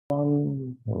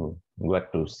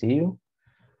Glad to see you,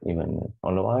 even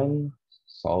online.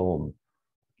 So,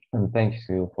 and thank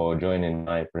you for joining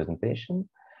my presentation.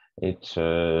 It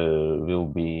will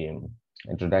be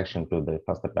introduction to the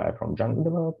FastApi from Django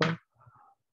developer.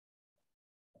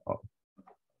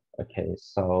 Okay,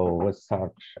 so let's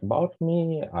start about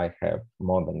me. I have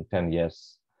more than 10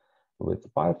 years with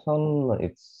Python.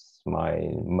 It's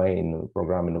my main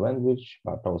programming language,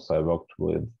 but also I worked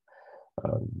with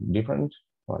different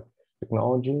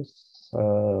technologies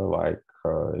like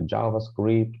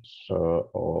JavaScript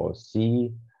or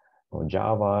C or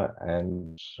Java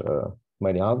and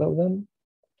many other of them.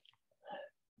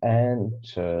 And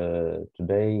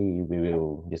today we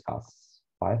will discuss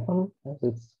Python, as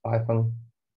it's Python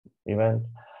event,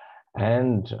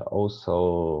 and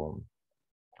also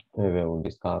we will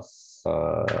discuss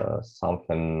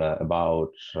something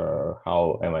about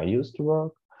how am I used to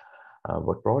work,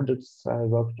 what projects I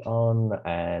worked on,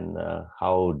 and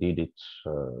how did it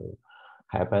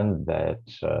happen that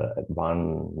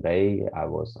one day I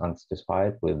was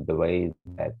unsatisfied with the way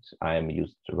that I am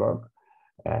used to work,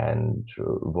 and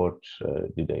what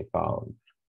did I found.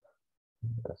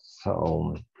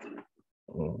 So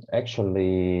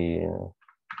actually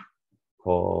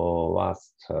for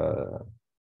last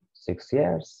 6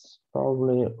 years,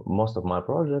 probably most of my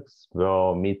projects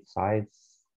were mid-size,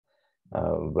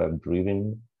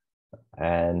 web-driven,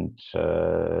 and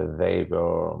they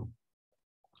were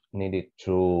needed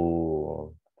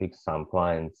to fix some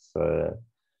clients'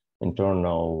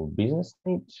 internal business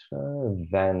needs.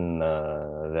 Then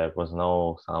there was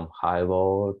no some high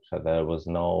load, there was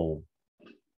no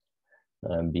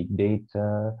big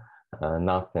data,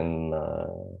 nothing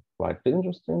quite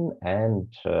interesting, and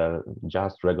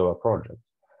just regular projects.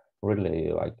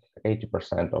 Really, like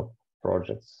 80% of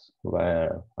projects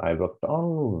where I worked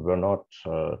on were not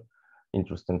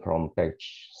interesting from tech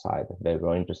side. They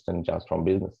were interesting just from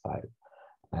business side.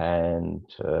 And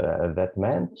that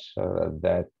meant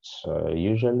that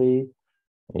usually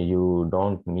you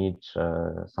don't need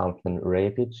something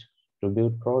rapid to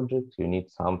build projects. You need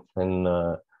something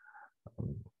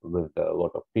with a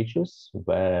lot of features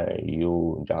where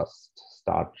you just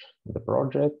start the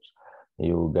project,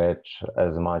 you get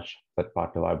as much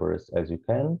third-party libraries as you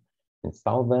can,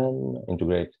 install them,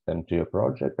 integrate them to your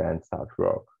project, and start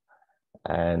work.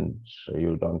 And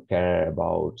you don't care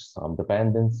about some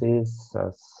dependencies,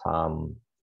 some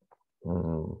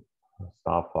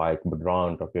stuff like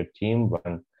background of your team.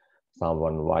 When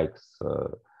someone likes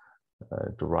to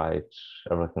write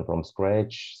everything from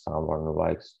scratch, someone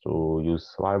likes to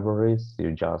use libraries,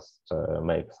 you just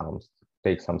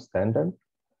take some standard,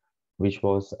 which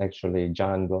was actually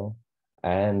Django,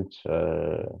 and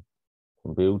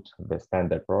build the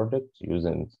standard project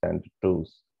using standard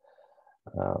tools.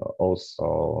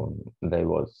 Also, they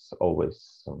was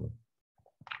always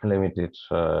limited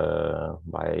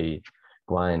by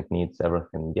client needs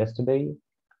everything yesterday,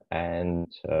 and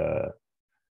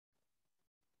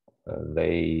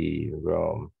they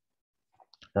were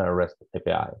REST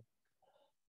API.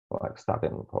 Like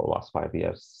starting for the last 5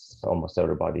 years, almost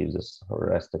everybody uses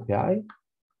REST API.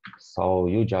 So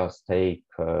you just take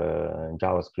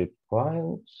JavaScript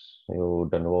client, you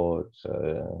download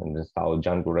and install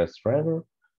Django REST framework,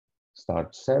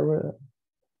 start server,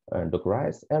 and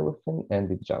Dockerize everything,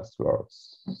 and it just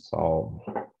works. So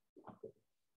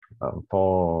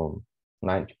for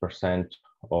 90%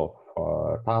 of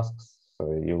tasks,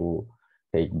 you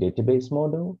take database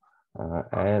model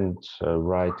and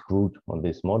write code on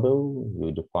this model.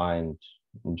 You define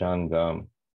Django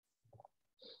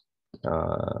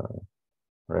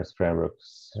REST framework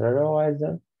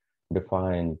serializer,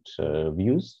 defined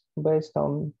views based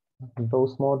on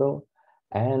those model,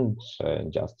 and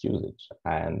just use it.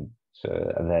 And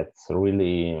that's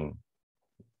really,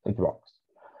 it works.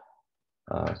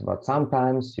 But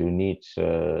sometimes you need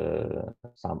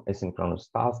some asynchronous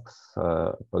tasks.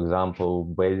 For example,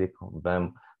 basic of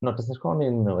them, not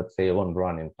asynchronous, let's say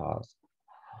long-running task.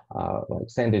 Like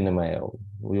sending a mail.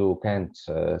 You can't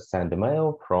send a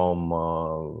mail from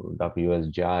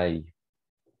WSGI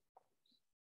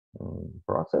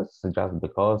process just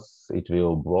because it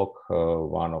will block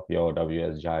one of your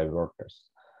WSGI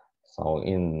workers. So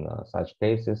in such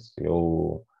cases,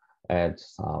 you add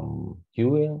some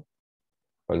queuing,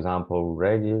 for example,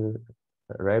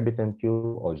 RabbitMQ,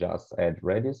 or just add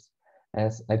Redis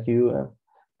as a queue,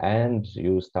 and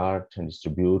you start to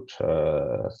distribute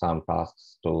some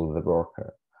tasks to the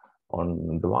worker.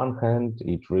 On the one hand,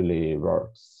 it really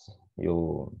works.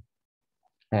 You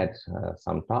add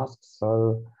some tasks.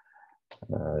 So,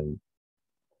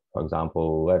 for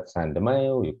example, let's send a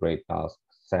mail. You create task,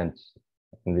 send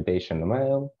invitation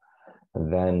email,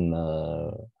 Then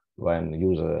when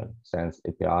user sends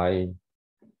API,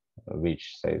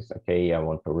 which says, okay, I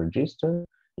want to register,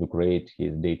 you create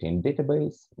his data in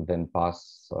database, then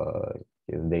pass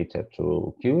his data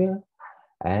to QA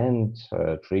and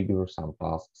trigger some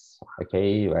tasks.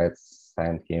 Okay, let's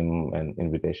send him an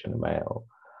invitation email.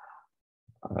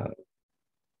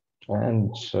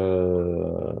 And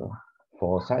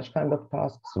for such kind of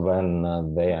tasks, when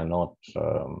they are not,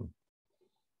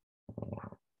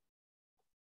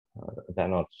 they're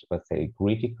not, let's say,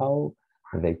 critical,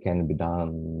 they can be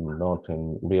done not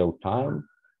in real time.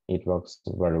 It works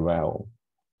very well.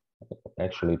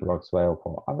 Actually, it works well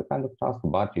for other kind of tasks,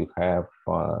 but you have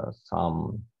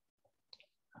some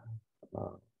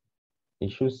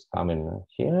issues coming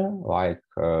here, like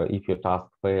if your task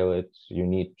failed, you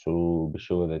need to be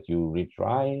sure that you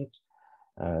retry it.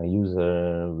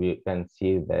 User can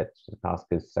see that the task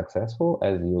is successful,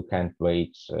 as you can't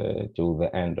wait till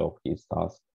the end of his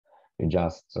task. You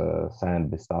just send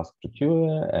this task to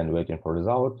QA and waiting for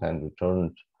result and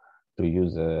return to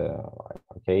user like,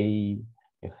 okay,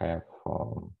 you have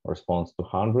response to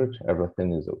 100,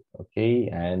 everything is okay,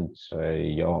 and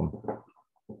your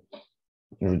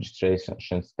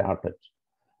registration started.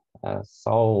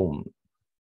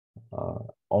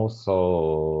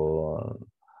 Also,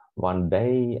 one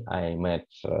day I met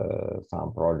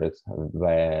some projects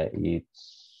where it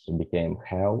became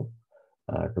hell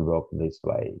to work this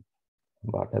way.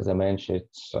 But as I mentioned,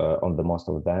 on the most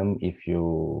of them, if you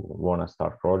want to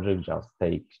start project, just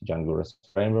take Django REST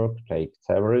framework, take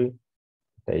Theory,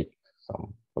 take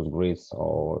some Postgres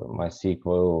or MySQL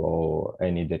or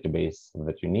any database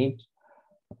that you need.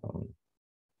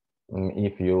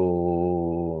 If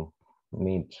you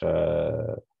need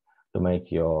to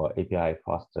make your API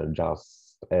faster,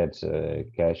 just add a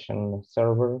caching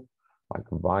server like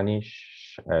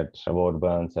Vanish, add load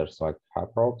balancers like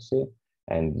Proxy,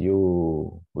 and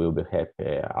you will be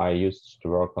happy. I used to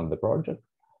work on the project,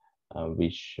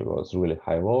 which was really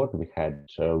high load. We had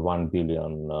 1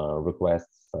 billion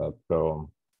requests per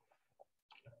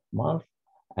month,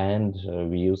 and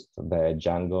we used the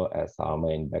Django as our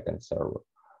main backend server.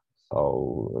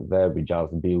 So there we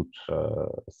just built a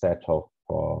set of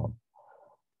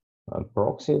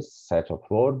proxies, set of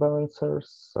load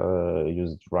balancers,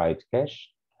 used right cache,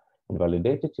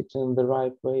 validated it in the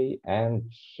right way, and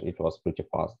it was pretty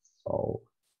fast. So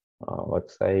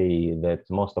let's say that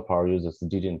most of our users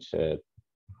didn't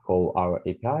call our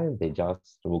API, they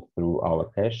just looked through our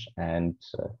cache and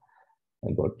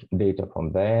got data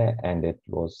from there, and it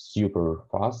was super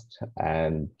fast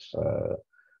and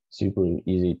super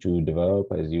easy to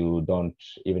develop, as you don't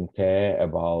even care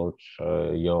about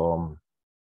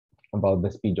about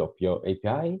the speed of your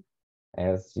API,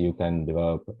 as you can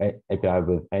develop API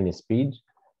with any speed,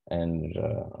 and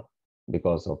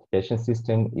because of caching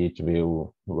system, it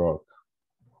will work.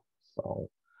 So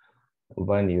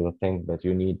when you think that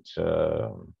you need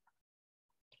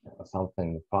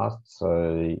something fast,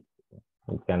 it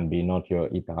can be not your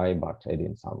API, but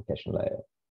adding some caching layer.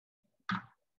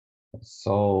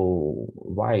 So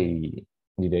why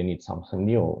did I need something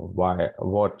new?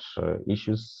 What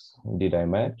issues did I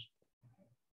meet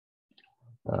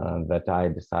that I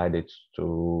decided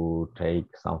to take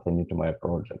something new to my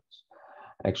project?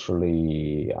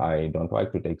 Actually, I don't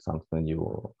like to take something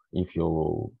new. If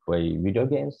you play video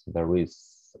games, there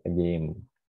is a game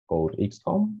called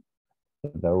XCOM.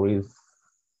 There is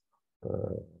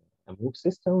a move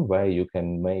system where you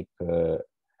can make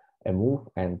a move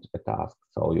and a task.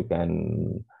 So you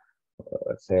can,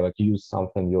 let's say, like use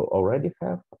something you already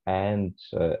have and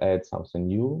add something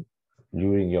new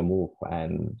during your move.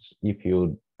 And if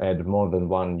you add more than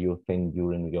one new thing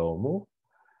during your move,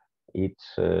 it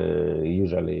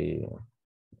usually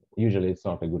it's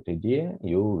not a good idea.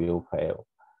 You will fail.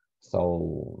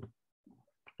 So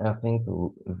I think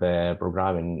the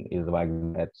programming is like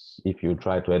that. If you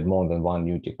try to add more than one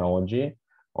new technology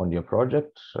on your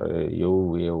project, you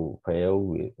will fail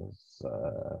with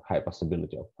high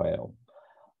possibility of fail,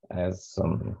 as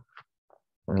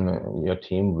your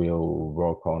team will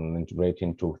work on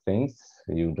integrating two things,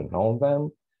 you don't know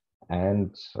them,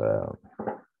 and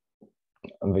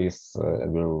this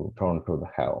will turn to the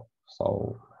hell.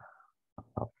 So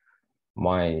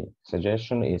my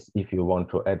suggestion is, if you want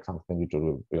to add something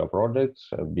to your project,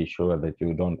 be sure that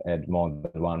you don't add more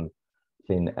than one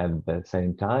thing at the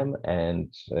same time,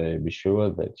 and be sure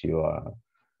that you are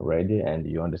ready and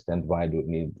you understand why do you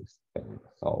need this thing.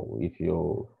 So if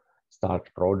you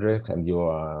start project and you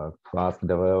are a Flask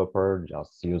developer,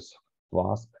 just use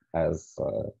Flask, as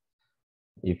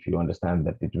if you understand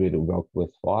that it will work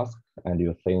with Flask and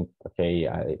you think, okay,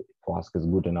 Flask is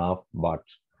good enough, but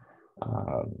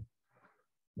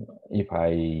If I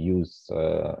use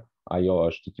IO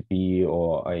HTTP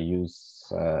or I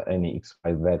use any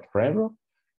XYZ framework,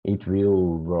 it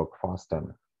will work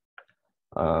faster.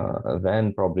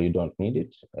 Then probably you don't need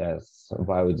it, as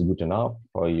while it's good enough,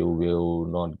 or you will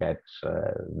not get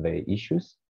the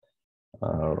issues,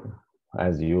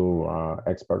 as you are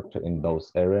expert in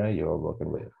those areas you are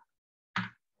working with.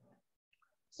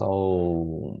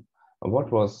 So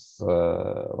what was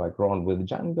like wrong with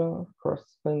Django?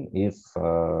 First thing is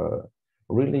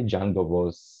really Django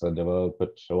was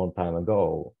developed a long time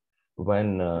ago.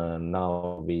 When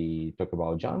now we talk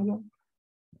about Django,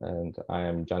 and I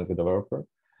am Django developer,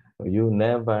 you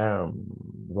never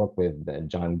work with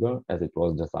Django as it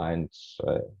was designed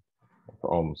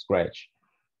from scratch.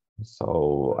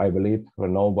 So I believe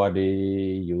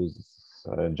nobody uses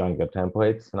Django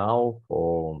templates now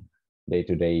for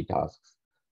day-to-day tasks.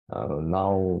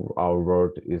 Now our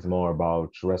world is more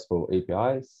about RESTful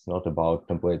APIs, not about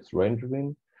templates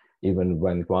rendering. Even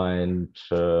when client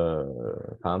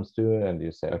comes to you and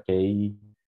you say, okay,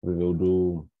 we will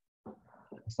do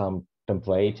some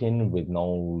templating with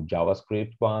no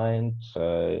JavaScript client,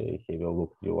 he will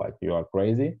look at you like you are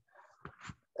crazy.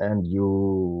 And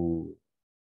you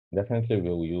definitely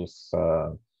will use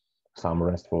some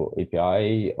RESTful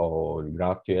API or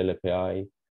GraphQL API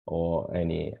or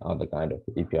any other kind of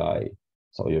API.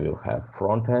 So you will have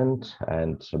front end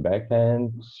and back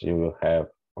end. You will have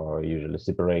usually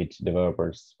separate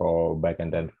developers for back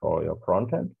end and for your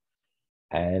front end.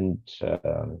 And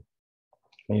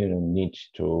you need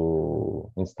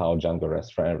to install Django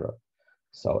REST framework.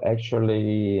 So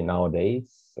actually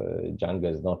nowadays,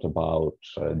 Django is not about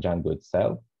Django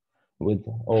itself with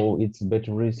all its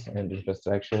batteries and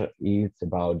infrastructure. It's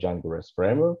about Django REST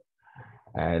framework,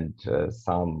 and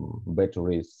some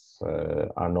batteries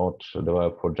are not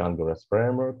developed for Django REST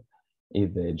framework.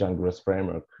 If the Django REST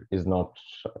framework is not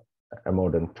a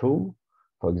modern tool,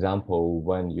 for example,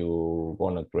 when you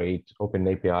want to create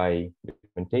OpenAPI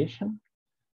documentation,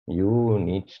 you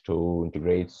need to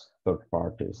integrate third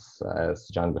parties, as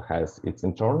Django has its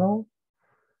internal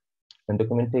and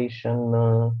documentation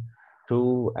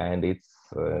tool, and it's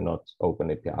not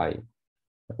OpenAPI,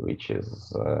 which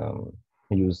is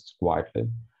used widely.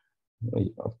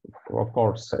 Of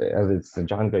course, as it's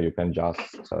Django, you can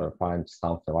just find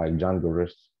something like Django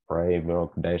REST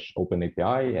framework dash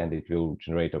OpenAPI, and it will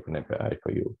generate OpenAPI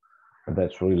for you. And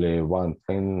that's really one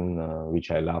thing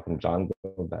which I love in Django,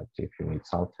 that if you need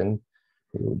something,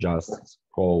 you just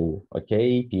call,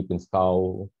 okay, pip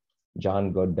install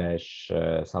Django dash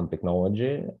some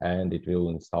technology, and it will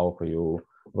install for you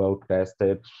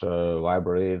well-tested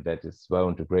library that is well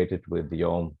integrated with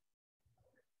your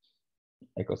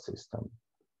ecosystem.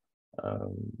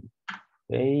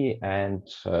 Okay, and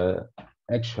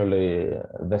actually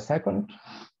the second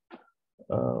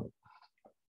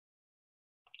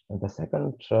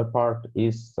part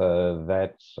is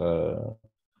that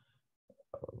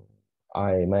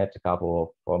I met a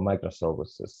couple of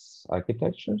microservices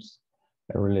architectures,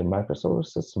 really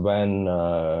microservices, when,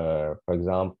 for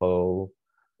example,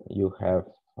 you have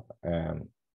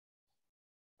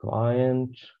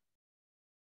client.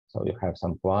 So you have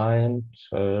some client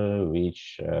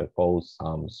which calls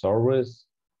some service,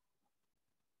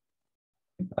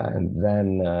 and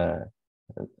then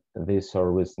this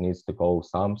service needs to call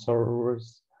some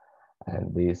servers,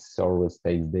 and this service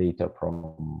takes data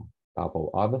from a couple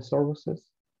other services.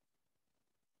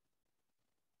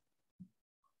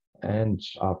 And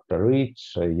after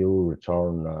each, you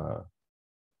return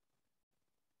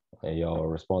your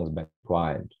response back to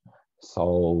client.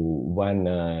 So when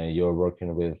you're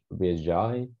working with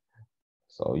BSGI,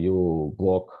 so you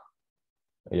block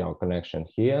your connection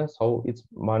here. So it's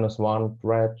 -1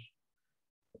 thread,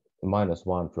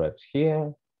 -1 thread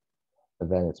here,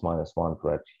 then it's -1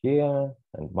 thread here,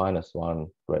 and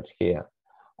 -1 thread here.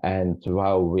 And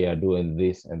while we are doing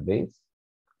this and this,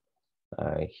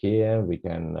 here we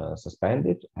can suspend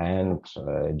it and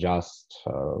just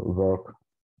work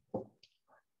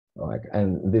like,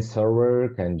 and this server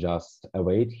can just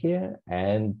await here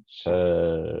and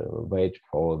wait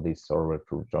for this server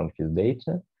to return his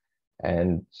data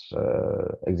and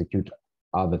execute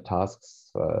other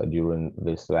tasks during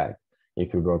this lag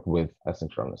if you work with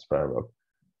asynchronous framework.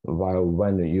 While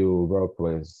when you work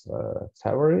with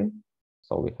Xamarin,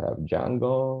 so we have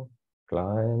Django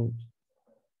client,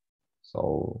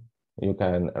 so you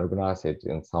can organize it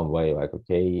in some way, like,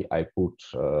 okay, I put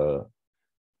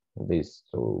this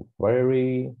to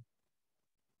query,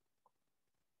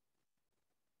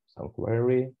 some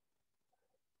query,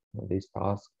 this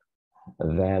task,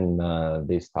 then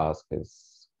this task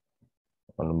is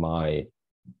on my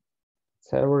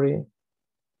salary,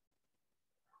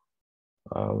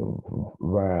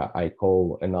 where I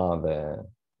call another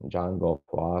Django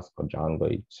Flask or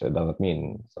Django, it doesn't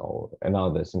mean, so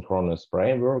another synchronous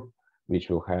framework, which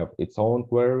will have its own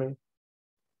query,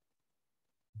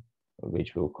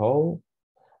 which we'll call.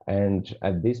 And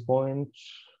at this point,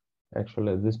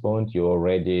 actually at this point, you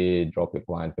already drop your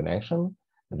client connection,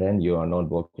 then you are not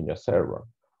blocking your server.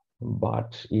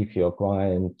 But if your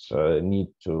client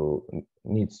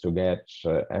needs to get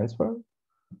answer,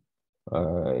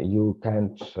 you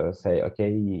can't say,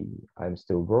 okay, I'm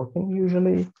still working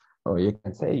usually, or you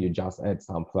can say you just add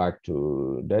some flag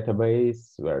to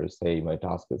database where you say my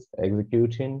task is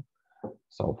executing.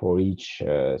 So for each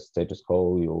status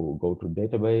call, you go to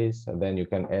database, and then you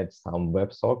can add some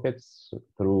WebSockets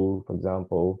through, for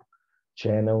example,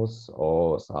 channels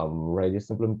or some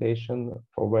Redis implementation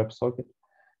for WebSocket,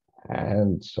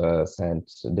 and send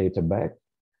data back.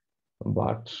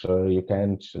 But you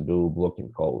can't do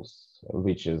blocking calls,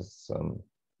 which is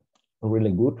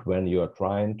really good when you are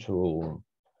trying to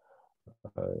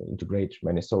integrate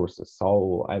many sources.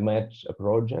 So I made a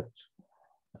project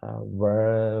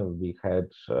where we had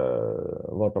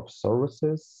a lot of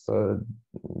services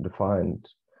defined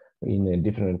in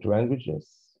different languages,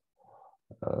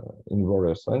 in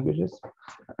various languages.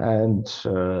 And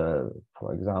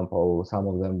for example, some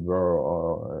of them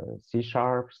were C#,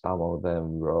 some of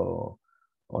them were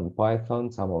on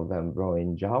Python, some of them were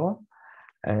in Java,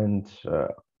 and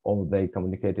all they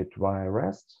communicated via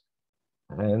REST.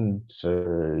 And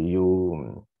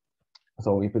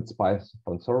so if it's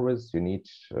Python service, you need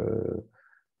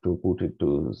to put it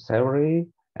to Savory,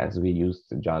 as we used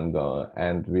Django,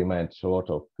 and we met a lot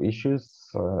of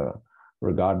issues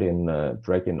regarding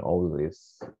tracking all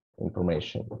this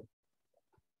information.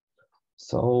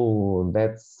 So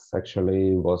that's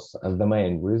actually was the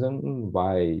main reason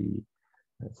why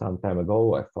some time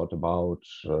ago I thought about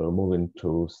moving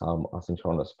to some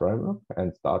asynchronous framework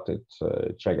and started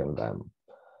checking them.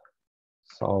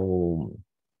 So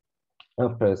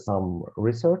after some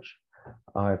research,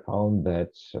 I found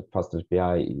that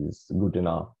FastApi is good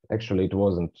enough. Actually, it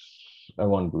wasn't a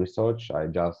long research. I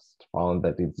just found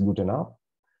that it's good enough.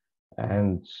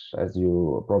 And as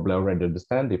you probably already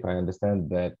understand, if I understand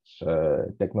that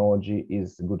technology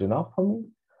is good enough for me,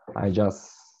 I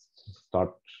just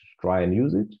try and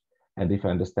use it. And if I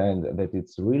understand that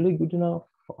it's really good enough,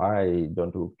 I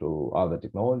don't look to other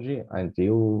technology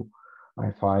until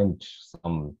I find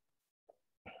some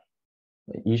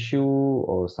issue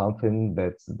or something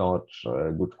that's not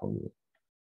good for me.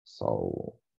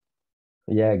 So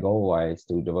yeah, ago I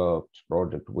still developed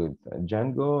project with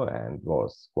Django and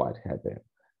was quite happy.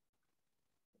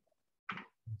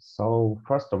 So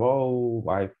first of all,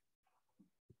 why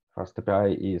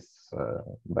FastApi is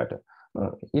better?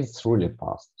 It's really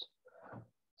fast.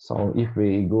 So if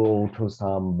we go to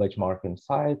some benchmarking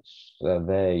sites,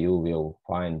 there you will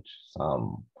find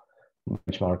some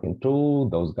benchmarking tool.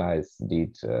 Those guys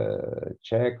did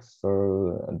checks,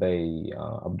 they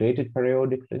updated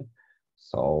periodically.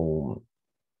 So,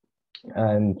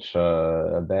 and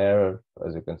there,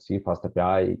 as you can see,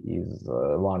 FastApi is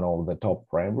one of the top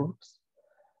frameworks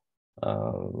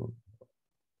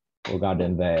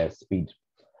regarding their speed.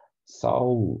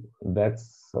 So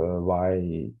that's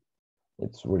why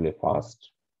it's really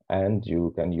fast and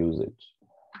you can use it.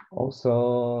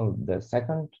 Also, the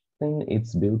second thing,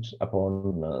 it's built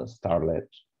upon Starlet.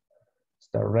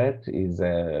 Starlet is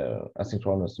a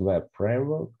asynchronous web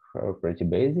framework, pretty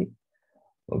basic,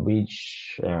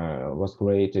 which was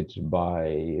created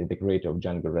by the creator of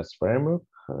Django REST framework,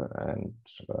 and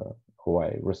who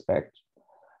I respect.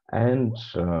 And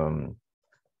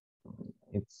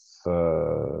it's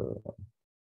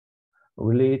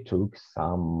really took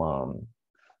some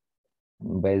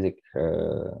basic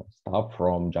stuff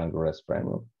from Django REST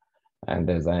framework. And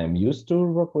as I am used to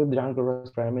work with Django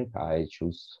REST framework, I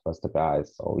choose FastApi.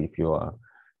 So if you are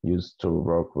used to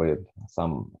work with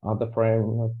some other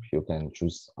framework, you can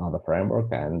choose other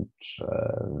framework, and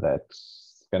that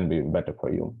can be better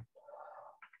for you.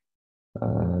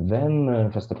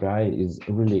 Then FastApi is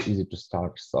really easy to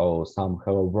start. So some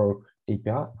Hello World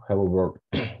API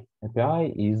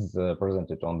is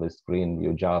presented on the screen.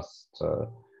 You just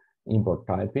import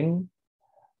typing,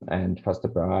 and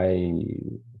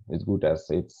FastApi is good as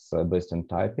it's based on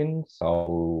typing.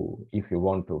 So if you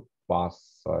want to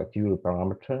pass a query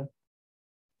parameter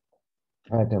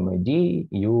item ID,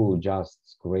 you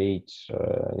just create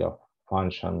your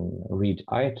function read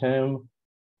item,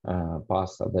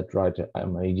 pass that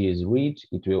item ID is read.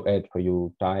 It will add for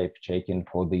you type checking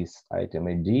for this item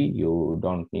ID. You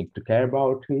don't need to care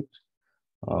about it.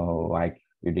 Like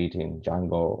you did in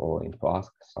Django or in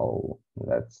Flask, so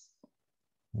that's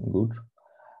good.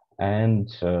 And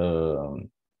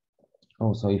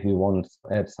also, if you want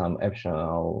to add some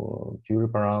optional query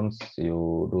params,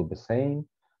 you do the same.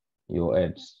 You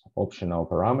add optional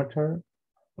parameter,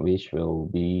 which will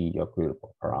be your query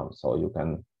param. So you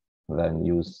can then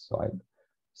use like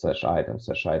slash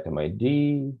item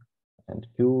ID, and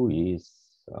Q is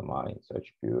my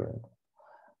search query.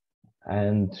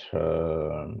 And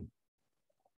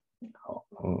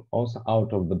also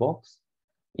out of the box,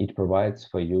 it provides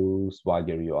for you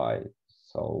Swagger UI.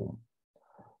 So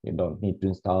you don't need to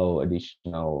install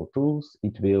additional tools.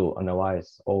 It will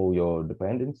analyze all your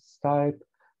dependencies type,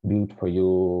 build for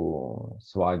you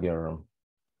Swagger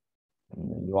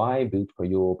UI, build for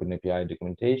you OpenAPI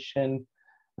documentation,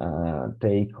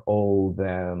 take all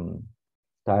the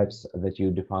types that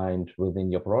you defined within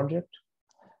your project,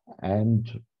 and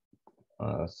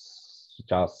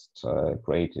just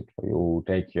create it for you.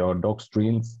 Take your doc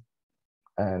strings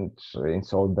and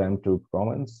insert them to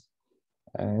comments,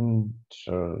 and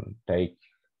take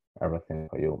everything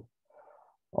for you.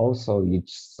 Also,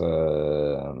 it's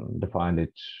defined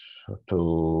it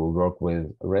to work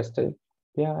with REST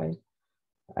API,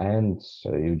 and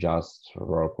you just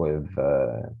work with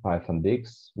Python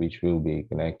Dix, which will be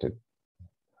connected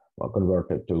or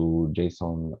converted to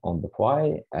JSON on the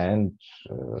fly, and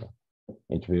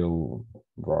it will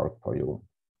work for you.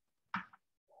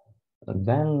 And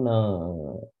then,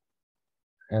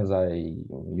 as I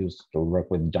used to work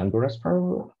with Django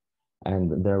RESTFul,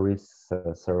 and there is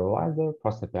a serializer.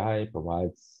 FastApi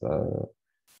provides,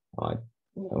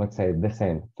 let's say, the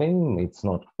same thing. It's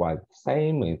not quite the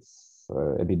same. It's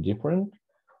a bit different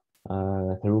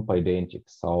through Pydantic.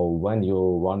 So when you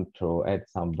want to add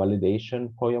some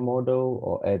validation for your model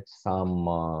or add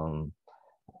some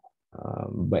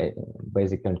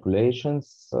basic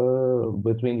calculations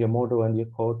between your model and your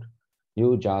code,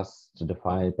 you just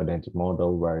define Pydantic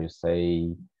model where you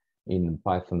say in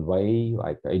Python way,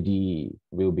 like ID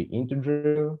will be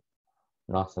integer,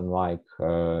 nothing like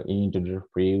integer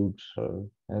field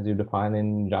as you define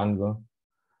in Django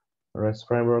REST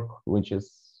framework, which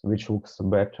looks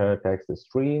better. Text is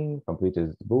string, complete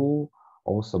is bool,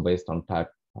 also based on type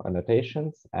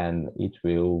annotations, and it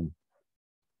will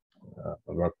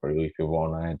work for you if you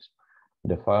want to add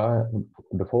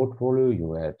default value.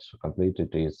 You add completed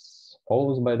is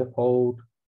false by default,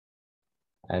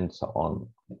 and so on.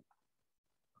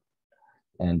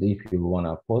 And if you want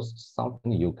to post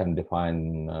something, you can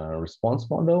define a response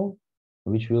model,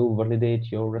 which will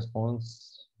validate your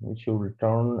response, which you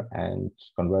return and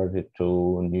convert it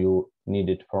to new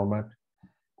needed format.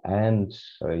 And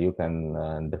you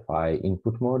can define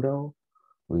input model,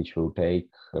 which will take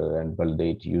and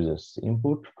validate users'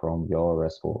 input from your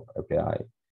RESTful API.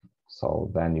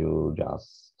 So then you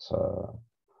just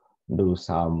do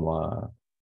some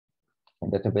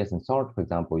database insert. For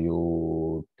example,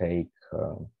 you take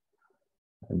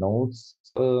nodes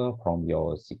from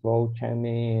your SQL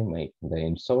chain, make the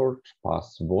insert,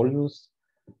 pass values,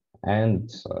 and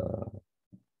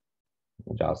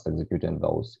just executing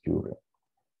those query.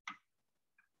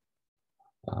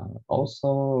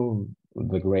 Also,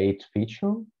 the great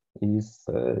feature is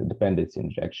dependency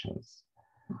injections.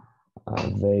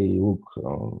 They look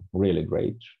really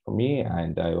great for me,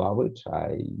 and I love it.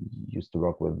 I used to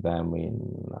work with them in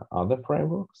other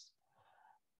frameworks,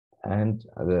 and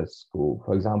that's cool.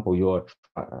 For example, you are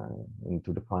trying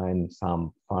to define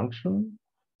some function,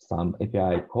 some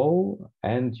API call,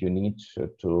 and you need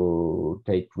to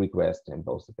take request in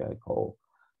those API call.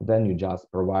 Then you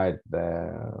just provide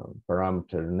the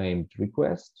parameter named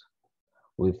request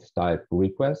with type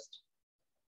request,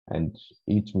 and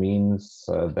it means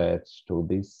that to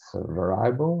this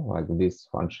variable, like this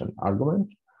function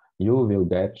argument, you will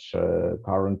get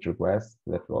current request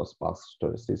that was passed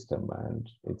to the system, and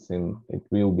it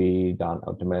will be done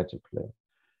automatically.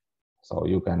 So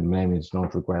you can manage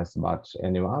not request but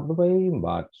any other way,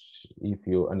 but if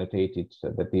you annotate it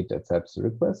that it accepts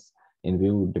requests, it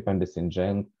will dependency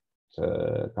inject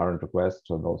current request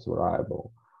to those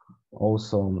variable.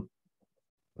 Also,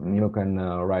 you can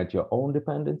write your own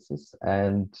dependencies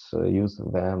and use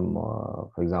them,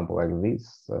 for example, like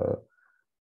this.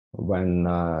 When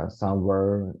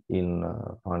somewhere in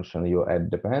function you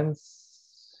add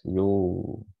depends,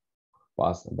 you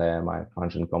pass the my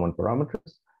function common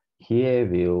parameters. Here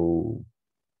will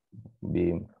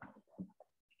be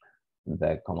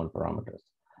the common parameters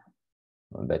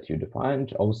that you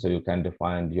defined. Also, you can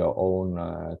define your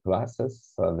own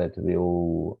classes that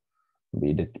will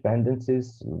be the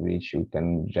dependencies, which you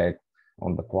can inject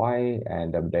on the fly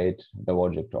and update the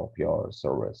logic of your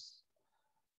service.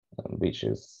 which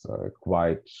is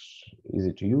quite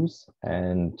easy to use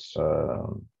and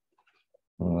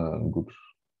good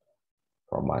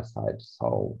from my side.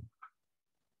 So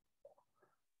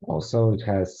also it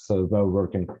has a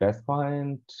well-working test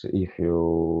client. If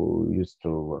you used to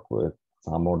work with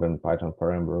some modern Python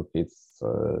framework, it's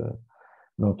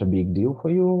not a big deal for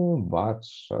you, but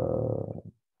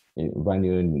when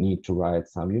you need to write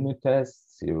some unit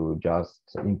tests, you just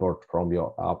import from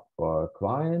your app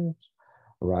client,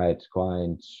 write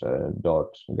client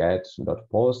dot get dot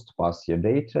post, pass your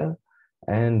data,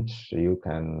 and you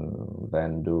can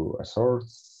then do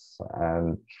asserts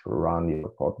and run your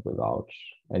code without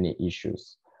any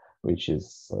issues, which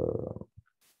is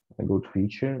a good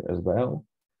feature as well.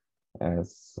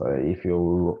 As if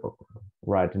you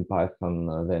write in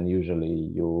Python, then usually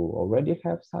you already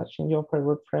have such in your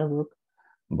favorite framework.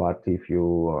 But if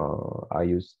you are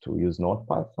used to use not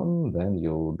Python, then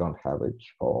you don't have it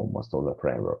for most of the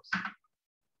frameworks.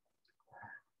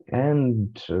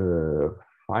 And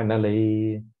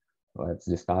finally, let's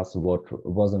discuss what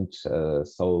wasn't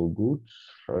so good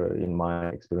in my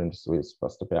experience with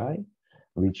FastApi,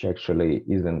 which actually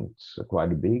isn't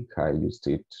quite big. I used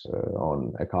it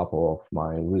on a couple of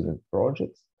my recent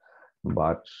projects,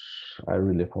 but I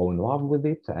really fall in love with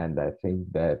it. And I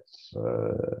think that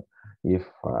if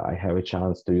I have a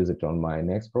chance to use it on my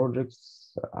next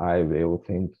projects, I will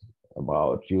think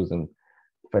about using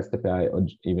FastApi or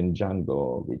even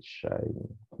Django, which I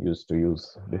used to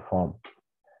use before.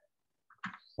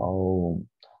 So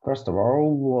first of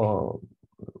all,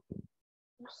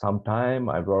 sometime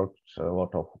I worked a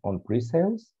lot on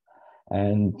pre-sales,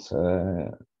 and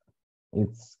it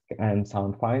can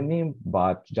sound funny,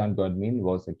 but Django admin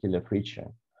was a killer feature.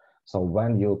 So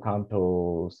when you come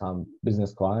to some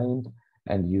business client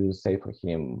and you say for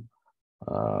him,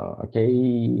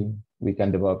 okay, we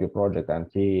can develop your project, and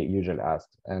he usually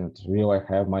asks, and will I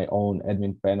have my own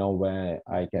admin panel where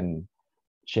I can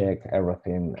check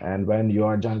everything? And when you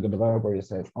are a Django developer, you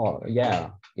say, oh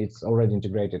yeah, it's already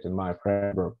integrated in my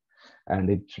framework, and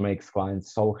it makes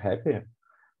clients so happy,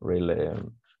 really,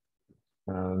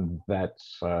 that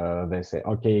they say,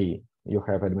 okay, you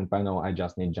have admin panel, I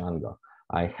just need Django.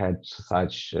 I had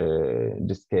such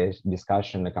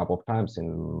discussion a couple of times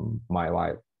in my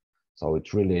life. So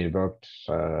it really worked,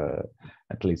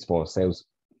 at least for a sales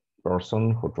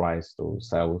person who tries to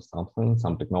sell something,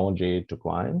 some technology to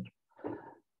client.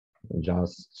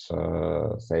 Just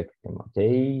say to him,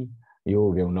 okay, you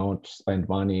will not spend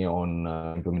money on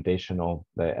implementation of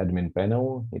the admin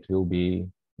panel. It will be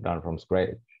done from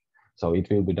scratch. So it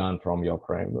will be done from your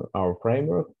framework, our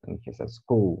framework. And he says,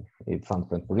 cool, it's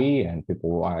something free and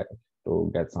people like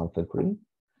to get something free.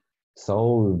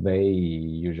 So they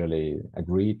usually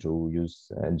agree to use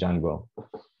Django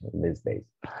these days.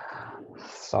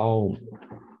 So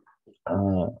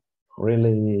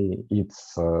really,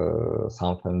 it's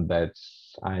something that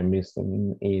I'm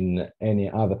missing in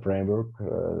any other framework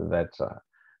that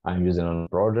I'm using on a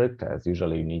project, as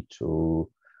usually you need to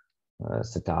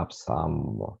set up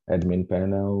some admin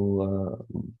panel,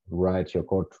 write your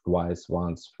code twice,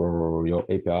 once for your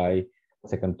API,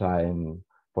 second time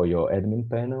for your admin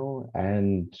panel,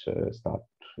 and start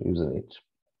using it.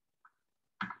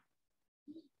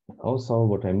 Also,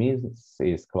 what I miss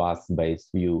is class-based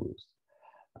views.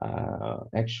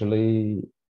 Actually,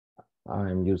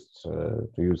 I'm used to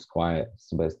use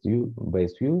class-based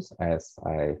views, as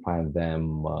I find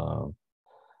them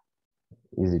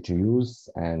easy to use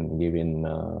and giving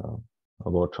a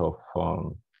lot of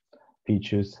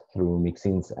features through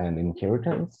mixins and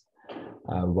inheritance.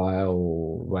 While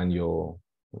when you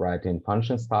write in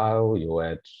function style, you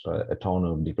add a ton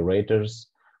of decorators,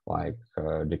 like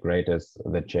decorators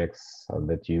that checks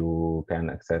that you can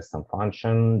access some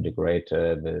function,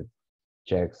 decorator that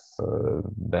checks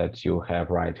that you have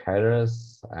right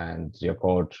headers, and your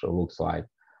code looks like,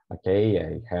 okay,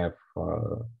 I have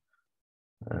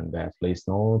and at least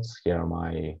nodes. Here are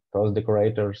my first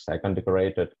decorator, second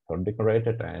decorator, third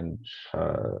decorator, and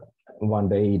one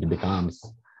day it becomes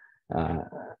a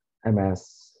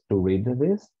mess to read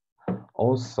this.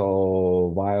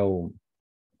 Also, while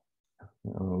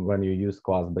when you use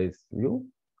class-based view,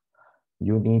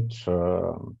 you need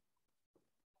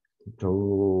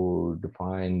to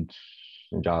define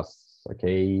just,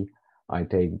 okay, I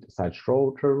take such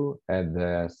router,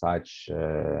 add such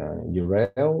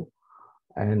URL,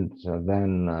 and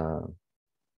then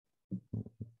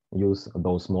use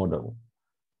those model,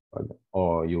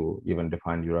 or you even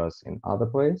define URLs in other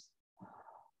place.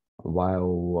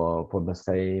 While for the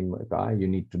same guy, you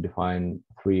need to define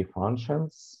 3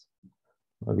 functions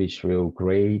which will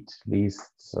create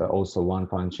lists, also one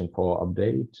function for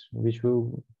update, which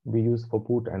will be used for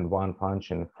put, and one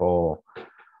function for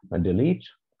delete.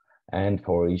 And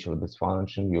for each of this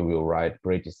function, you will write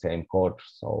pretty same code.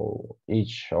 So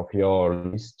each of your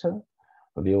list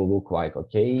will look like,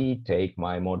 okay, take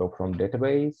my model from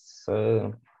database,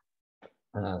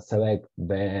 select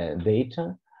the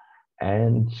data,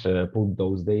 and put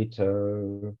those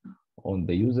data on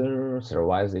the user,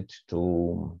 serialize it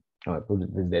to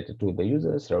put this data to the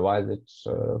user, serialize it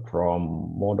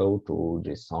from model to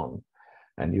JSON,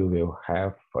 and you will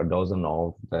have a dozen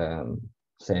of the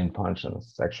same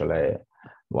functions. Actually,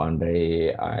 one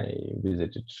day I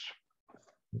visited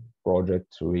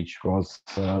project which was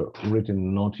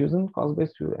written not using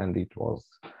class-based view, and it was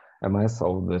a mess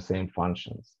of the same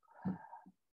functions,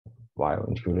 while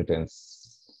in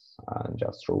Kubernetes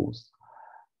just rules.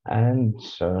 And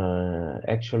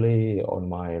actually, on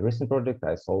my recent project,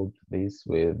 I solved this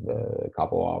with a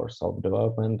couple hours of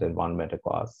development and one meta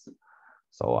class.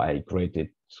 So I created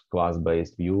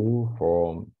class-based view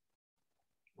for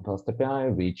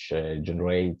FastApi, which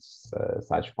generates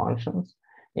such functions.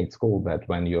 It's cool that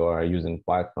when you are using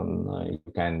Python, you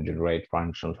can generate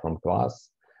functions from class.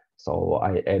 So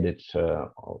I added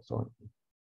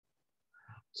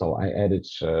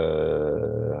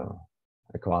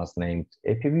a class named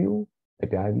API view,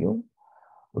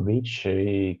 which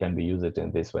can be used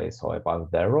in this way. So I pass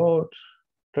the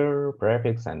router,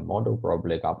 prefix, and model,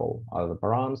 probably a couple other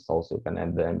params. Also, you can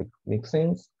add the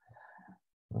mixins.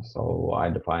 So I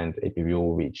defined API view,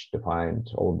 which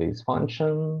defined all these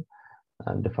functions,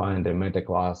 and defined a meta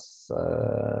class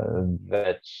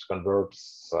that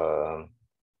converts a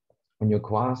new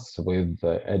class with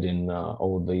adding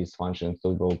all these functions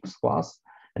to the class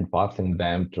and passing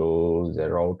them to the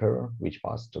router, which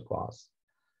passed to class.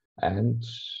 And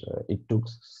it took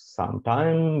some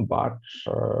time, but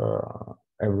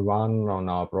everyone on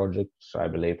our project, I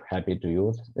believe, happy to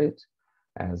use it,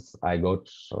 as I got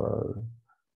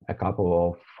a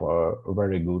couple of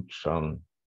very good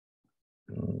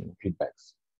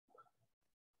feedbacks.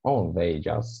 Oh, they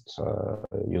just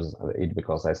use it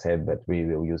because I said that we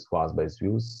will use class-based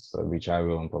views, which I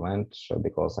will implement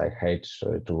because I hate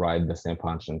to write the same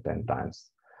function 10 times.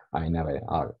 I never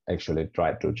actually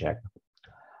tried to check.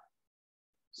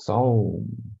 So,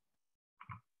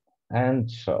 and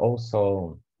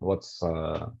also what's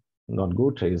not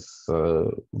good is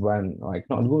when, like,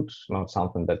 not good, not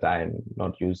something that I'm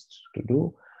not used to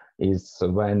do, is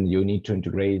when you need to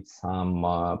integrate some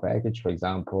package. For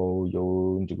example,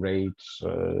 you integrate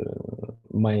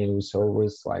mail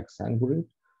service like SendGrid,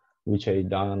 which I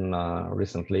done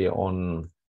recently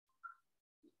on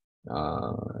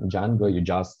Django. You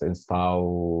just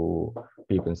install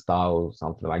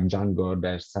something like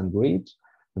Django-SendGrid,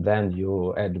 then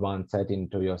you add one setting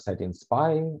to your settings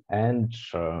spy, and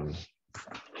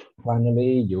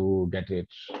finally you get it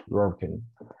working.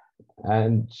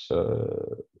 And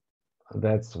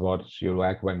that's what you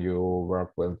like when you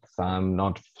work with some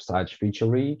not such feature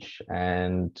rich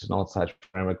and not such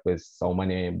framework with so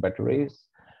many batteries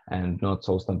and not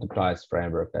so standardized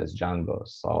framework as Django.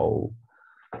 So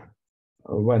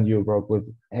when you work with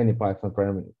any Python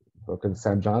framework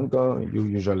except Django, you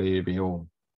usually it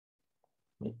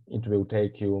will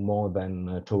take you more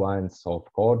than 2 lines of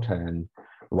code and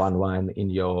 1 line in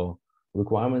your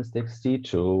requirements txt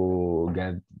to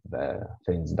get the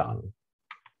things done.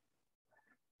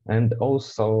 And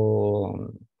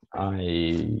also,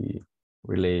 I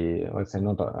really, let's say,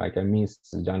 not like I miss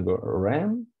Django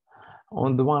RAM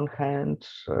on the one hand,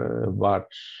 but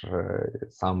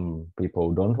some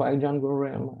people don't like Django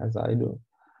RAM as I do.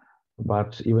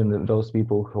 But even those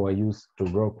people who are used to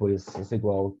work with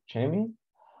SQL Chemi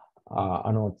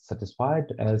are not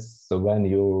satisfied, as when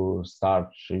you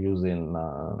start using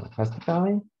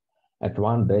FastApi, at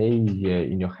one day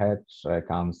in your head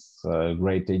comes a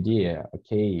great idea.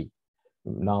 Okay,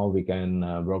 now we can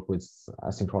work with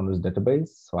asynchronous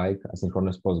database like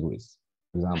asynchronous Postgres,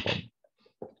 for example.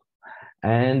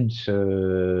 And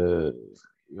you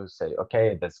say,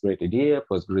 okay, that's a great idea.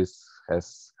 Postgres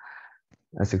has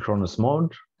asynchronous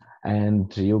mode,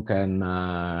 and you can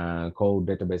call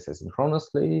database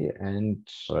asynchronously, and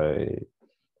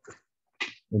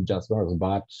it just works.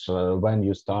 But when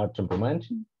you start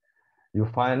implementing, you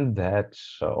find that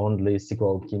only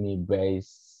SQL Chemi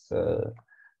base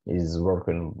is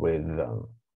working with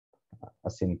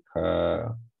async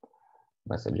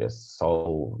messages.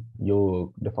 So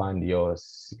you define your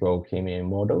SQL Chemi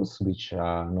models, which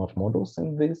are not models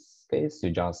in this case.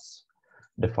 You just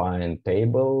define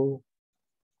table,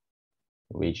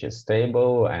 which is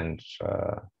stable and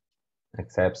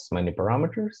accepts many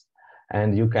parameters.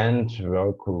 And you can't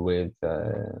work with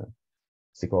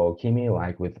SQL Kimi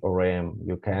like with ORM.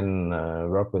 You can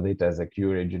work with it as a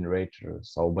query generator.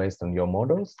 So based on your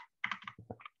models,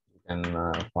 you can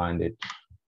find it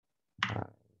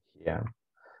here.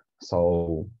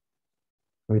 So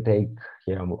we take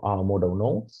here our model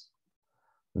nodes.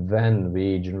 Then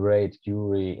we generate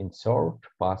query insert,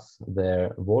 pass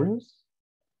their values,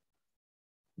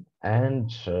 and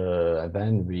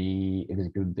then we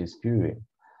execute this query.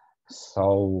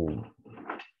 So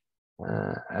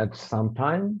at some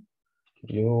time,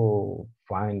 you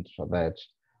find that,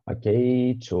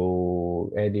 okay,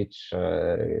 to edit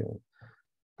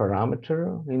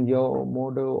parameter in your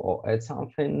model or add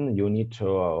something, you need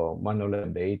to manually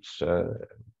update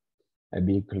a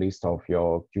big list of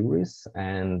your queries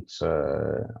and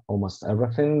almost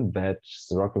everything that's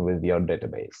working with your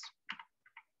database.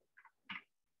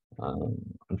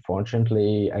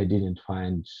 Unfortunately, I didn't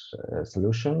find a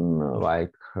solution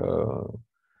like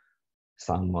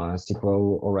some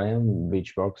SQL ORM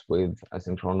which works with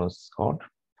asynchronous code.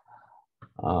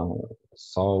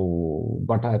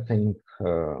 But I think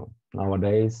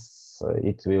nowadays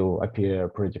it will appear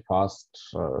pretty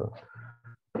fast.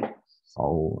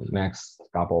 So next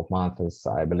couple of months,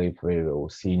 I believe we will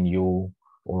see new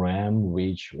ORM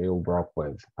which will work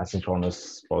with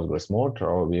asynchronous Postgres mode,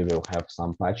 or we will have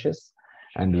some patches,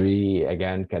 and we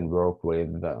again can work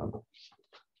with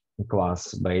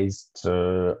class-based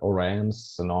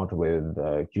ORMs, not with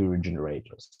query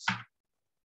generators.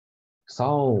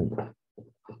 So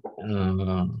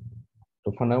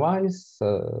to finalize,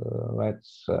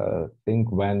 let's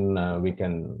think when we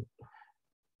can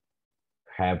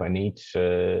have a need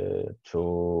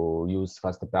to use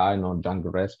FastApi, not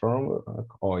Django RESTFul,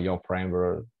 or your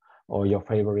framework, or your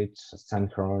favorite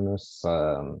synchronous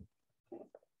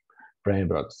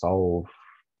framework. So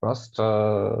first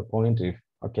point, if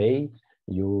okay,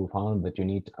 you found that you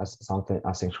need something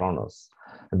asynchronous,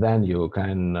 then you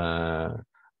can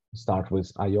start with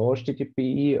IO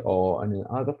HTTP or any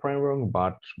other framework,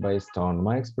 but based on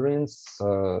my experience,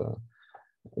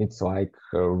 it's like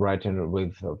writing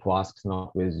with Flask,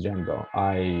 not with Django.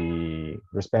 I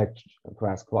respect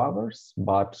Flask lovers,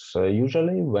 but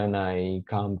usually when I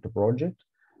come to project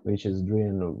which is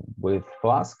doing with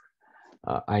Flask,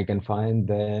 I can find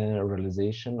the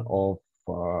realization of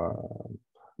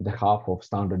the half of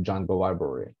standard Django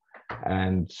library.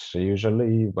 And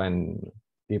usually when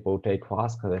people take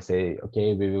Flask, they say,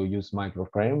 okay, we will use micro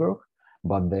framework,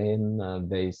 but then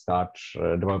they start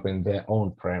developing their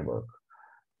own framework.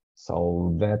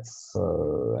 So that's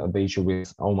the issue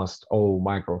with almost all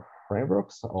micro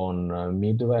frameworks on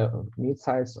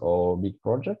mid-size or big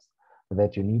projects,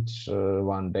 that you need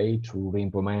one day to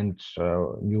re-implement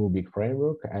new big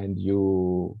framework, and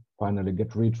you finally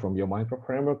get rid from your micro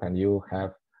framework, and you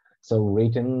have so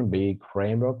written big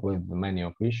framework with many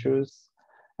of issues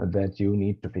that you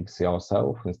need to fix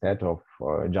yourself instead of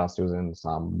just using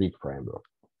some big framework.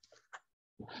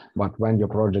 But when your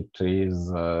project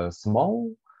is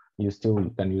small, you still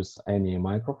can use any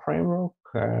micro framework,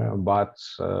 but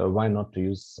why not to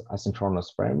use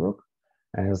asynchronous framework,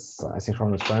 as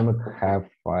asynchronous framework have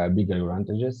bigger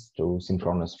advantages to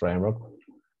synchronous framework,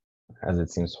 as it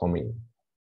seems for me.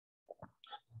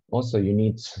 Also, you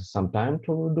need some time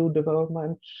to do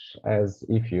development, as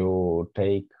if you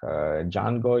take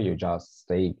Django, you just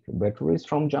take batteries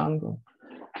from Django,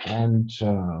 and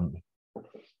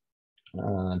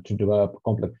to develop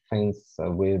complex things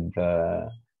with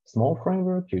small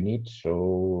framework, you need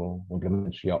to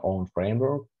implement your own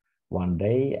framework one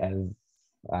day, as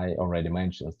I already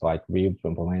mentioned. Like we've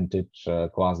implemented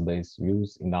class-based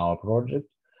views in our project,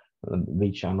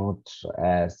 which are not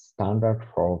as standard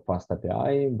for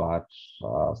FastApi, but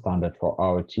standard for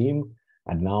our team.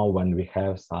 And now when we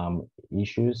have some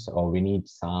issues or we need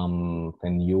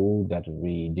something new that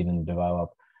we didn't develop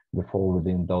before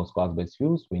within those class-based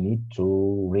views, we need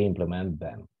to re-implement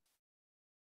them.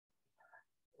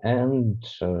 And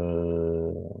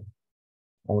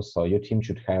also your team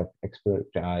should have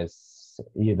expertise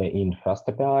either in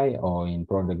FastApi or in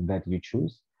project that you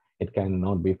choose. It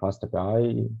cannot be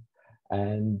FastApi,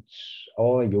 and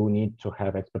or you need to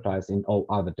have expertise in all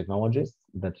other technologies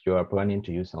that you are planning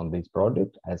to use on this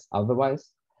project, as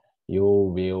otherwise you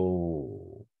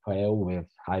will fail with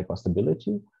high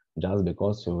possibility, just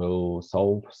because you will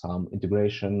solve some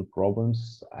integration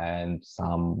problems and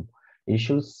some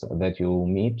issues that you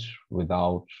meet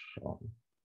without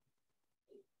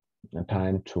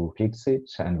time to fix it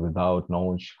and without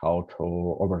knowledge how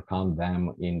to overcome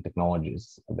them in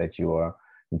technologies that you are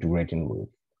integrating with.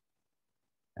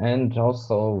 And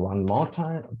also one more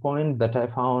point that I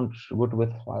found good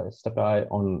with FastApi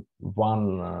on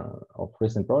one of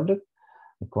recent project,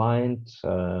 the client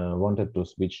wanted to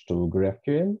switch to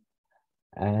GraphQL,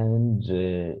 and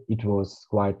it was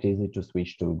quite easy to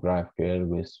switch to GraphQL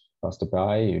with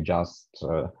FastApi. You just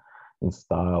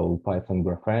install Python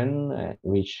Graphene,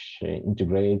 which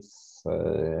integrates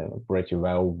pretty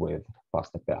well with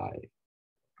FastApi.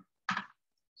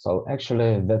 So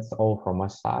actually, that's all from my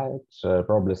side.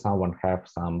 Probably someone have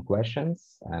some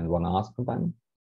questions and want to ask them.